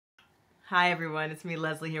Hi everyone, it's me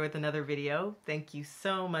Leslie here with another video. Thank you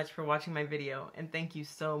so much for watching my video and thank you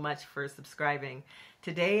so much for subscribing.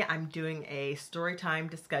 Today I'm doing a story time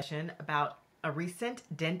discussion about a recent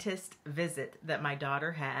dentist visit that my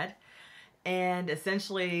daughter had. And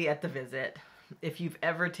essentially at the visit, if you've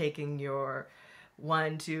ever taken your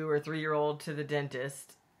 1, 2, or 3-year-old to the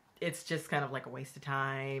dentist, it's just kind of like a waste of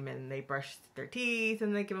time, and they brush their teeth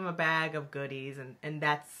and they give them a bag of goodies and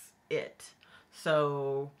that's it.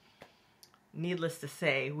 So needless to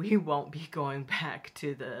say, we won't be going back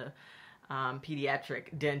to the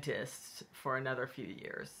pediatric dentist for another few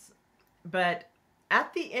years. But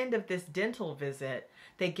at the end of this dental visit,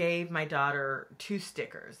 they gave my daughter 2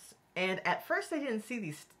 stickers. And at first I didn't see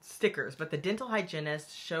these stickers, but the dental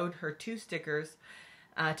hygienist showed her 2 stickers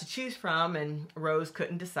to choose from, and Rose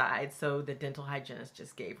couldn't decide, so the dental hygienist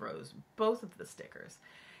just gave Rose both of the stickers.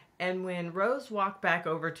 And when Rose walked back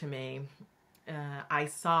over to me, I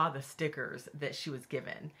saw the stickers that she was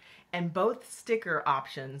given, and both sticker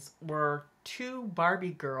options were 2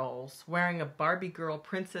 Barbie girls wearing a Barbie girl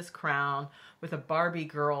princess crown with a Barbie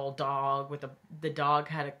girl dog with the dog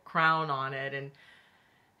had a crown on it, and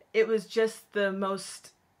it was just the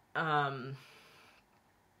most I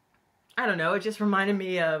don't know, it just reminded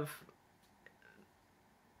me of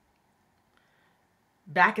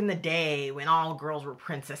back in the day when all girls were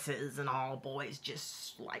princesses and all boys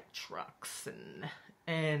just liked trucks,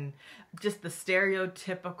 and just the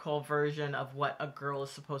stereotypical version of what a girl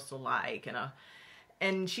is supposed to like.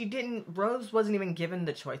 And Rose wasn't even given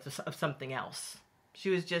the choice of something else. She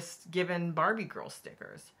was just given Barbie girl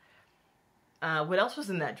stickers. What else was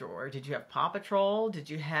in that drawer? Did you have Paw Patrol? Did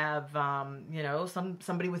you have, you know,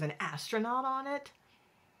 somebody with an astronaut on it?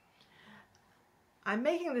 I'm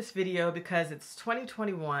making this video because it's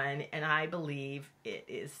 2021 and I believe it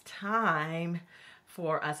is time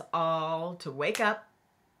for us all to wake up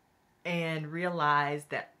and realize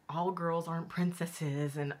that all girls aren't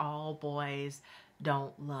princesses and all boys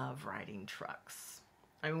don't love riding trucks.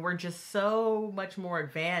 I mean, we're just so much more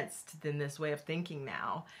advanced than this way of thinking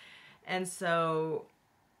now. And so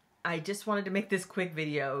I just wanted to make this quick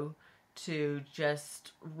video to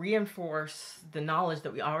just reinforce the knowledge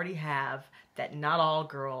that we already have, that not all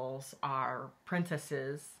girls are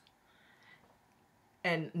princesses,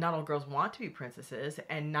 and not all girls want to be princesses,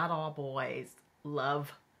 and not all boys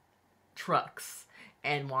love trucks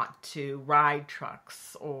and want to ride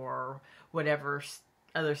trucks or whatever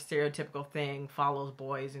other stereotypical thing follows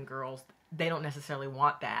boys and girls. They don't necessarily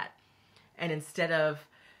want that. And instead of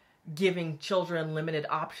giving children limited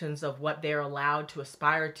options of what they're allowed to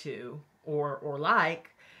aspire to or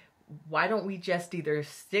like, why don't we just either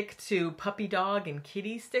stick to puppy dog and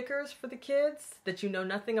kitty stickers for the kids that you know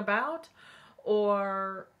nothing about,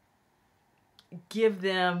 or give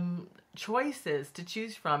them choices to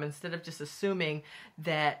choose from instead of just assuming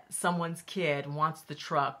that someone's kid wants the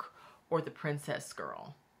truck or the princess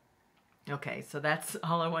girl. Okay, so that's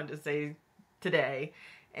all I wanted to say today,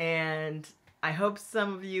 and I hope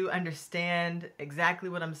some of you understand exactly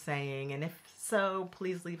what I'm saying, and if so,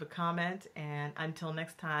 please leave a comment, and until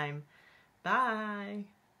next time, bye!